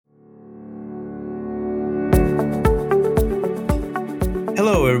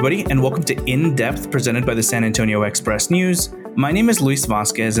Hello, everybody, and welcome to In Depth, presented by the San Antonio Express News. My name is Luis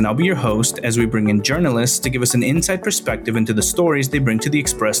Vasquez, and I'll be your host as we bring in journalists to give us an inside perspective into the stories they bring to the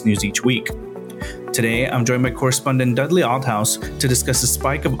Express News each week. Today, I'm joined by correspondent Dudley Althouse to discuss the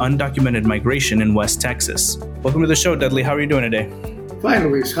spike of undocumented migration in West Texas. Welcome to the show, Dudley. How are you doing today? Fine,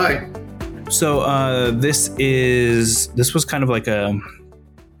 Luis. Hi. So this was kind of like a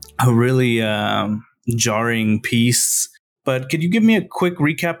really jarring piece. But could you give me a quick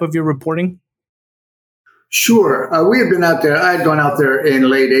recap of your reporting? Sure. We had been out there. I had gone out there in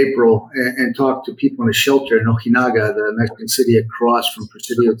late April and talked to people in a shelter in Ojinaga, the Mexican city across from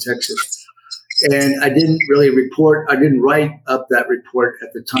Presidio, Texas. And I didn't really report. I didn't write up that report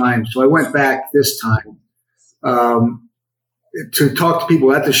at the time. So I went back this time to talk to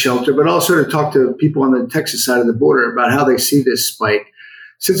people at the shelter, but also to talk to people on the Texas side of the border about how they see this spike.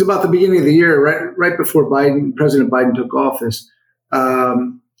 Since about the beginning of the year, right before President Biden took office,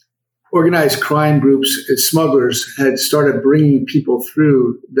 organized crime groups and smugglers had started bringing people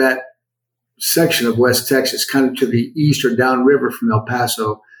through that section of West Texas, kind of to the east or downriver from El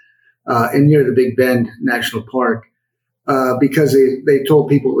Paso, and near the Big Bend National Park, because they told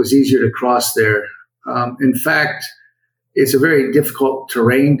people it was easier to cross there. In fact, it's a very difficult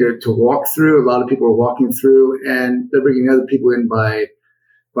terrain to walk through. A lot of people are walking through, and they're bringing other people in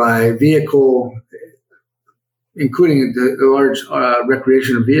by vehicle, including the large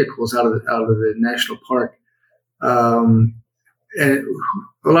recreational vehicles out of the national park. And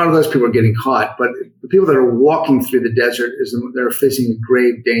a lot of those people are getting caught, but the people that are walking through the desert they're facing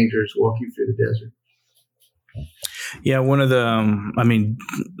grave dangers walking through the desert. Yeah, one of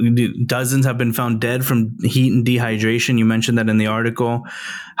dozens have been found dead from heat and dehydration. You mentioned that in the article.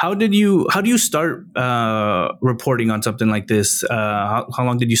 How do you start reporting on something like this? How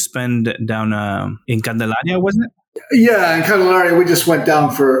long did you spend down in Candelaria, wasn't it? Yeah, in Candelaria, we just went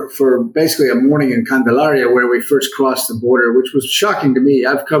down for basically a morning in Candelaria where we first crossed the border, which was shocking to me.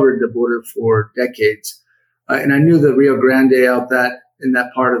 I've covered the border for decades, and I knew the Rio Grande out in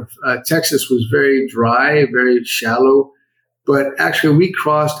that part of Texas was very dry, very shallow. But actually, we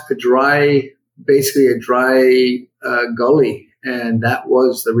crossed a dry gully, and that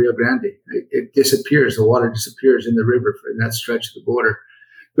was the Rio Grande. It disappears. The water disappears in the river in that stretch of the border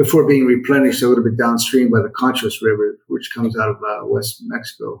before being replenished a little bit downstream by the Conchos River, which comes out of West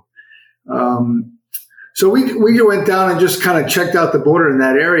Mexico. So we went down and just kind of checked out the border in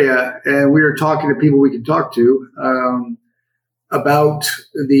that area, and we were talking to people we could talk to about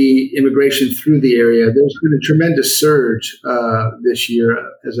the immigration through the area. There's been a tremendous surge this year,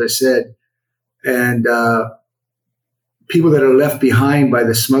 as I said, and people that are left behind by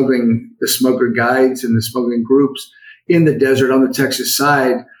the smuggler guides and the smuggling groups in the desert on the Texas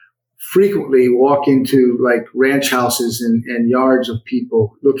side frequently walk into like ranch houses and yards of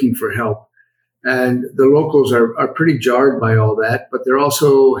people looking for help. And the locals are pretty jarred by all that, but they're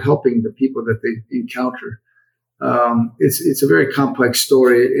also helping the people that they encounter. It's a very complex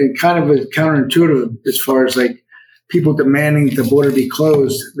story and kind of counterintuitive as far as like people demanding the border be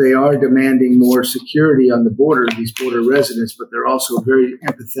closed. They are demanding more security on the border, these border residents, but they're also very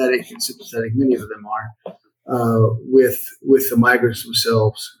empathetic and sympathetic. Many of them are with the migrants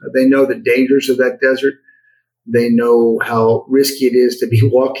themselves. They know the dangers of that desert. They know how risky it is to be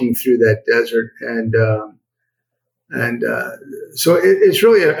walking through that desert, and so it's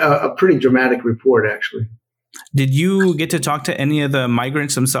really a pretty dramatic report, actually. Did you get to talk to any of the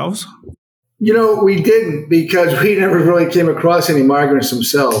migrants themselves? We didn't, because we never really came across any migrants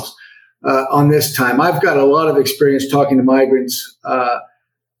themselves on this time. I've got a lot of experience talking to migrants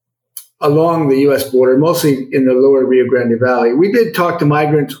along the U.S. border, mostly in the lower Rio Grande Valley. We did talk to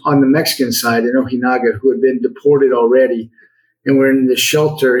migrants on the Mexican side in Ojinaga who had been deported already and were in the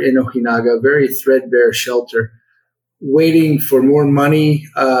shelter in Ojinaga, a very threadbare shelter, waiting for more money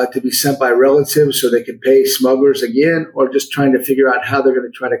to be sent by relatives so they could pay smugglers again, or just trying to figure out how they're going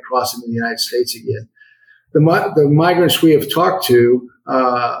to try to cross into the United States again. The migrants we have talked to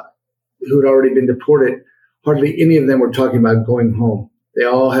who had already been deported, hardly any of them were talking about going home. They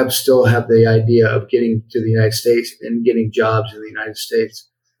all still have the idea of getting to the United States and getting jobs in the United States.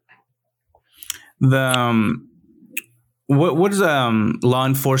 What is law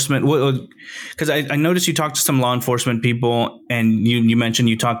enforcement? Because I noticed you talked to some law enforcement people, and you mentioned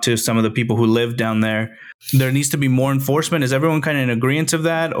you talked to some of the people who live down there. There needs to be more enforcement. Is everyone kind of in agreement of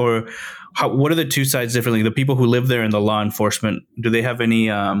that, or what are the two sides differently? The people who live there and the law enforcement, do they have any?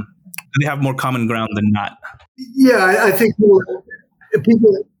 Do they have more common ground than not? Yeah, I think people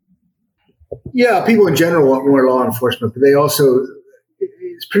in general want more law enforcement, but they also,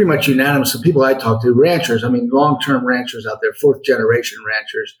 it's pretty much unanimous. The people I talk to, ranchers, I mean, long-term ranchers out there, fourth-generation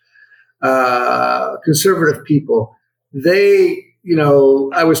ranchers, conservative people, they,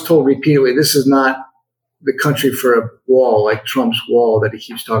 I was told repeatedly, this is not the country for a wall like Trump's wall that he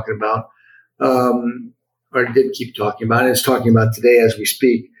keeps talking about, or did keep talking about, and is talking about today as we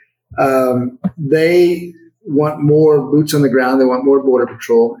speak. They want more boots on the ground. They want more border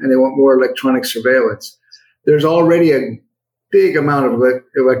patrol, and they want more electronic surveillance. There's already a big amount of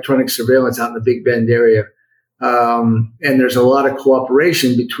electronic surveillance out in the Big Bend area. And there's a lot of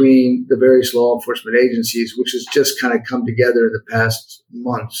cooperation between the various law enforcement agencies, which has just kind of come together in the past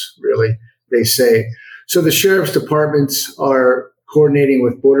months, really, they say. So the sheriff's departments are coordinating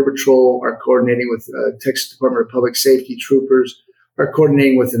with Border Patrol, are coordinating with Texas Department of Public Safety troopers, are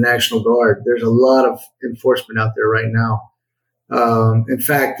coordinating with the National Guard. There's a lot of enforcement out there right now. In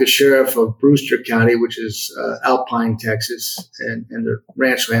fact, the sheriff of Brewster County, which is Alpine, Texas, and the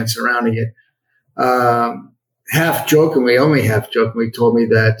ranch land surrounding it, only half jokingly told me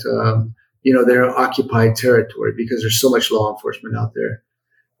that, they're occupied territory because there's so much law enforcement out there.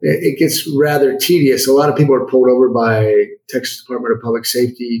 It gets rather tedious. A lot of people are pulled over by Texas Department of Public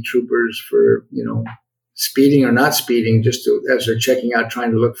Safety troopers for, speeding or not speeding, as they're checking out,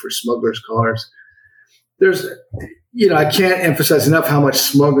 trying to look for smugglers' cars. There's, I can't emphasize enough how much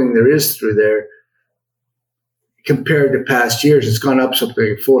smuggling there is through there compared to past years. It's gone up something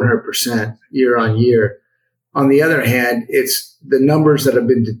like 400% year on year. On the other hand, it's the numbers that have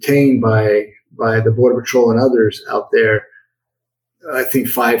been detained by the Border Patrol and others out there. I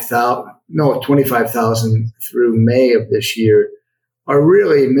think 25,000 through May of this year are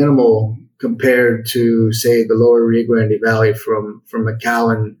really minimal compared to, say, the lower Rio Grande Valley from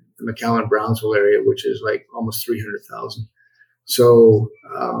McAllen, the McAllen-Brownsville area, which is like almost 300,000. So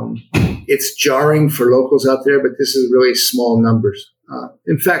it's jarring for locals out there, but this is really small numbers.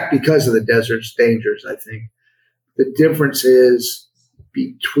 In fact, because of the desert's dangers, I think. The difference is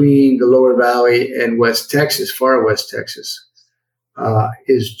between the lower valley and West Texas, far West Texas,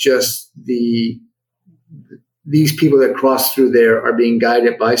 is just these people that cross through there are being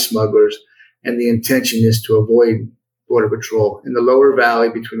guided by smugglers, and the intention is to avoid Border Patrol. In the lower valley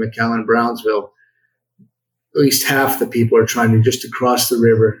between McAllen and Brownsville, at least half the people are trying to cross the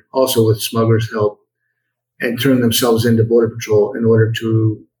river, also with smugglers' help, and turn themselves into Border Patrol in order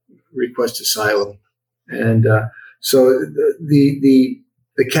to request asylum. And so the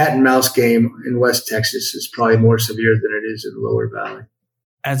cat and mouse game in West Texas is probably more severe than it is in the lower valley.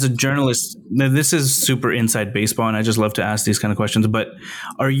 As a journalist, this is super inside baseball, and I just love to ask these kind of questions, but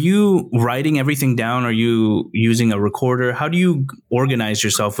are you writing everything down? Are you using a recorder? How do you organize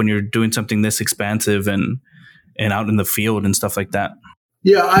yourself when you're doing something this expansive and out in the field and stuff like that?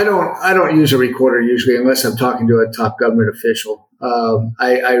 Yeah, I don't use a recorder usually unless I'm talking to a top government official.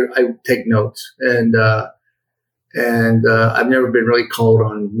 I take notes, and I've never been really called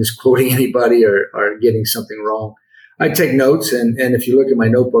on misquoting anybody or getting something wrong. I take notes, and if you look at my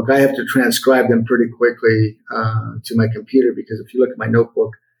notebook, I have to transcribe them pretty quickly to my computer, because if you look at my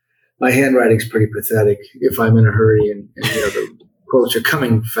notebook, my handwriting's pretty pathetic if I'm in a hurry and the quotes are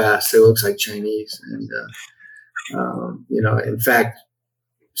coming fast. It looks like Chinese. And, in fact,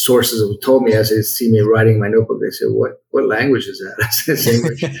 sources have told me as they see me writing my notebook, they say, what language is that? I said, it's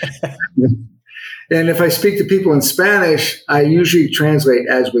English. And if I speak to people in Spanish, I usually translate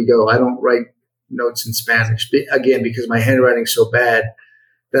as we go. I don't write notes in Spanish, again, because my handwriting's so bad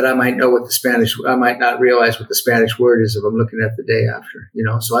that I might not realize what the Spanish word is if I'm looking at the day after,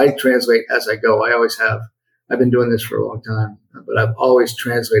 so I translate as I go. I always have. I've been doing this for a long time, but I've always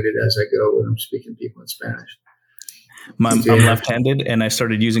translated as I go when I'm speaking to people in Spanish. I'm left-handed, and I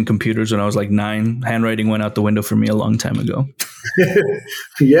started using computers when I was like 9. Handwriting went out the window for me a long time ago.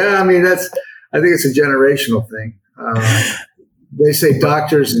 Yeah, I mean, I think it's a generational thing. They say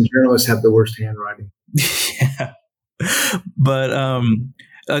doctors and journalists have the worst handwriting. Yeah. But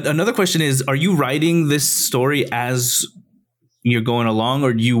another question is, are you writing this story as you're going along,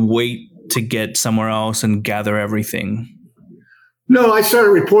 or do you wait to get somewhere else and gather everything? No, I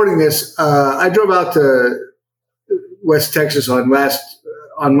started reporting this. I drove out to West Texas on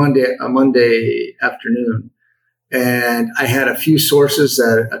Monday afternoon, and I had a few sources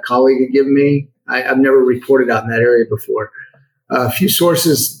that a colleague had given me. I've never reported out in that area before. A few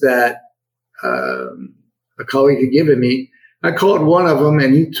sources that a colleague had given me. I called one of them,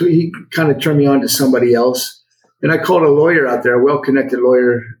 and he kind of turned me on to somebody else. And I called a lawyer out there, a well-connected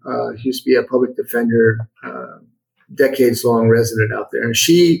lawyer. He used to be a public defender, decades-long resident out there. And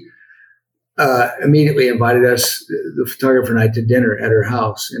she immediately invited us, the photographer and I, to dinner at her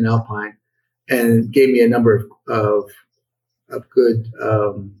house in Alpine, and gave me a number of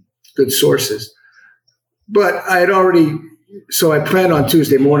good sources. But I planned on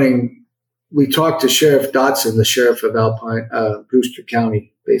Tuesday morning. We talked to Sheriff Dotson, the sheriff of Alpine, Brewster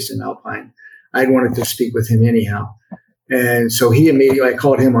County, based in Alpine. I wanted to speak with him anyhow. And so I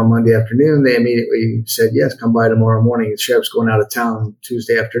called him on Monday afternoon. They immediately said, yes, come by tomorrow morning. The sheriff's going out of town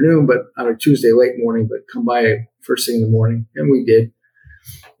Tuesday afternoon, Tuesday late morning, but come by first thing in the morning. And we did.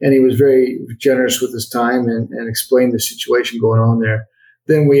 And he was very generous with his time and explained the situation going on there.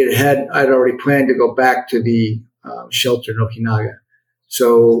 Then I'd already planned to go back to the shelter in Ojinaga.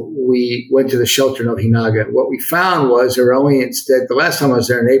 So we went to the shelter in Ojinaga. What we found was there were the last time I was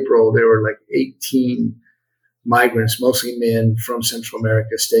there in April, there were like 18 migrants, mostly men from Central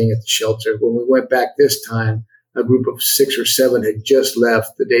America, staying at the shelter. When we went back this time, a group of 6 or 7 had just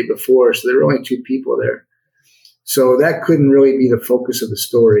left the day before, so there were only 2 people there. So that couldn't really be the focus of the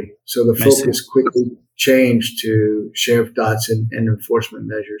story. So the focus quickly changed to Sheriff Dotson and enforcement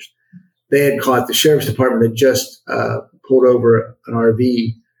measures. The sheriff's department had just pulled over an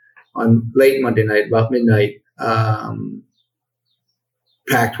RV on late Monday night, about midnight,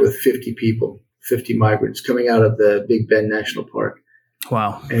 packed with 50 people. 50 migrants coming out of the Big Bend National Park.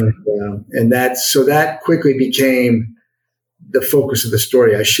 Wow. And that quickly became the focus of the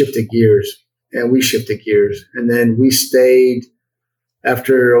story. I shifted gears and we shifted gears. And then we stayed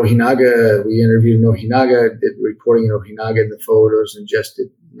after Ojinaga. We interviewed in Ojinaga, did reporting in Ojinaga, the photos, and just did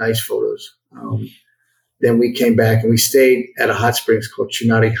nice photos. Then we came back and we stayed at a hot springs called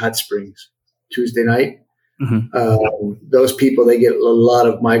Chinari Hot Springs Tuesday night. Mm-hmm. Those people, they get a lot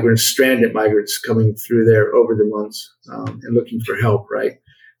of migrants, stranded migrants coming through there over the months and looking for help, right?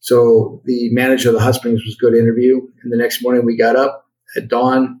 So the manager of the hot springs was a good interview. And the next morning we got up at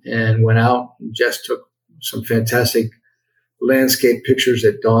dawn and went out and just took some fantastic landscape pictures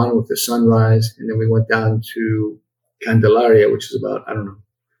at dawn with the sunrise. And then we went down to Candelaria, which is about,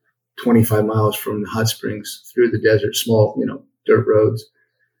 25 miles from the hot springs through the desert, small, dirt roads.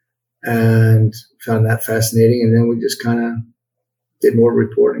 And found that fascinating. And then we just kind of did more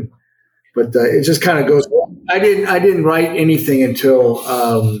reporting. But it just kind of goes. I didn't write anything until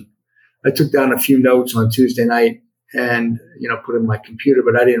I took down a few notes on Tuesday night and put in my computer.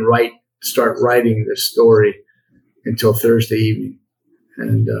 But I didn't start writing the story until Thursday evening,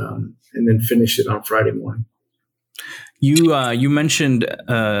 and then finish it on Friday morning. You mentioned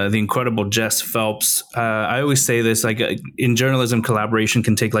the incredible Jess Phelps. I always say this, like in journalism, collaboration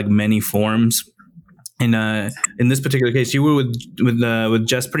can take like many forms. And in this particular case, you were with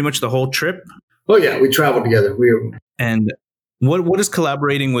Jess pretty much the whole trip. Oh yeah, we traveled together. And what is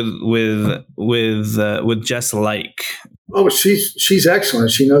collaborating with Jess like? Oh, she's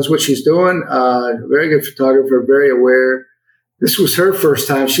excellent. She knows what she's doing. Very good photographer, very aware. This was her first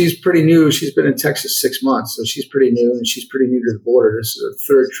time. She's pretty new. She's been in Texas 6 months, so she's pretty new, and she's pretty new to the border. This is her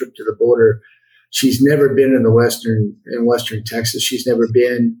third trip to the border. She's never been in Western Texas. She's never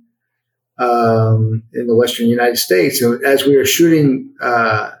been in the Western United States. So as we were shooting,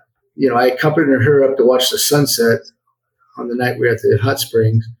 I accompanied her up to watch the sunset on the night we were at the hot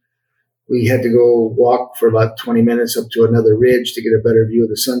springs. We had to go walk for about 20 minutes up to another ridge to get a better view of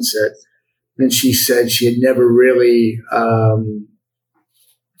the sunset. And she said she had never really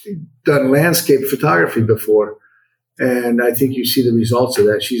done landscape photography before. And I think you see the results of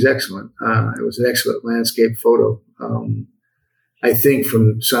that. She's excellent. It was an excellent landscape photo. I think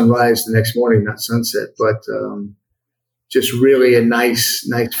from sunrise the next morning, not sunset, but just really a nice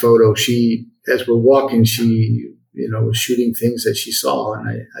photo. As we're walking, she, was shooting things that she saw.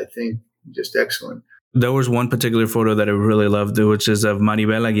 And I think just excellent. There was one particular photo that I really loved, which is of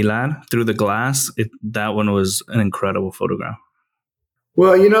Maribel Aguilar through the glass. That one was an incredible photograph.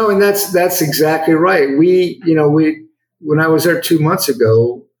 Well, and that's exactly right. When I was there 2 months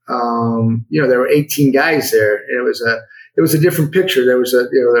ago, there were 18 guys there, and it was a different picture. There was a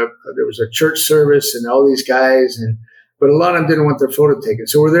church service and all these guys, but a lot of them didn't want their photo taken.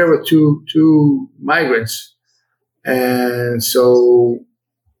 So we're there with two migrants, and so,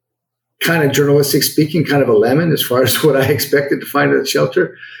 kind of journalistic speaking, kind of a lemon as far as what I expected to find at the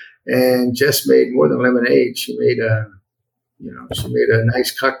shelter. And Jess made more than lemonade. She made a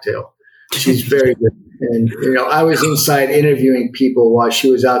nice cocktail. She's very good. And, I was inside interviewing people while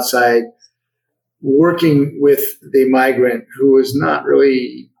she was outside working with the migrant who was not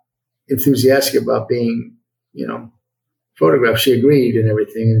really enthusiastic about being, photographed. She agreed and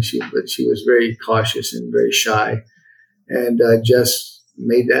everything. But she was very cautious and very shy. And Jess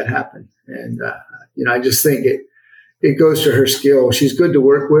made that happen. And, I just think it goes to her skill. She's good to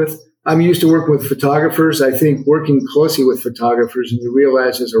work with. I'm used to working with photographers. I think working closely with photographers, and you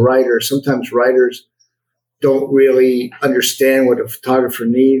realize as a writer, sometimes writers, don't really understand what a photographer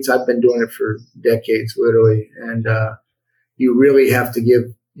needs. I've been doing it for decades, literally. And you really have to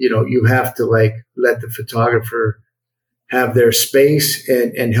you have to like let the photographer have their space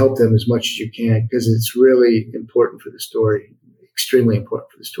and help them as much as you can, because it's really important for the story, extremely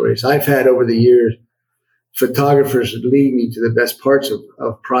important for the stories. I've had over the years photographers lead me to the best parts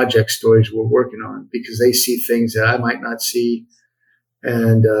of project stories we're working on, because they see things that I might not see.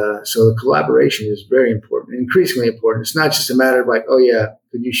 And so the collaboration is very important, increasingly important. It's not just a matter of like, oh yeah,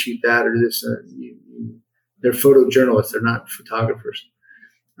 could you shoot that or this? They're photojournalists. They're not photographers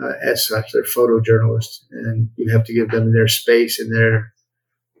as such. They're photojournalists, and you have to give them their space and their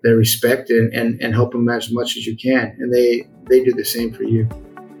respect and help them as much as you can. And they do the same for you.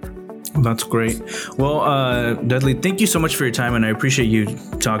 That's great. Well, Dudley, thank you so much for your time, and I appreciate you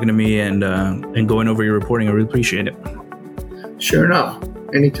talking to me and going over your reporting. I really appreciate it. Sure enough.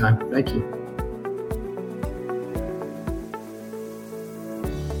 Anytime. Thank you.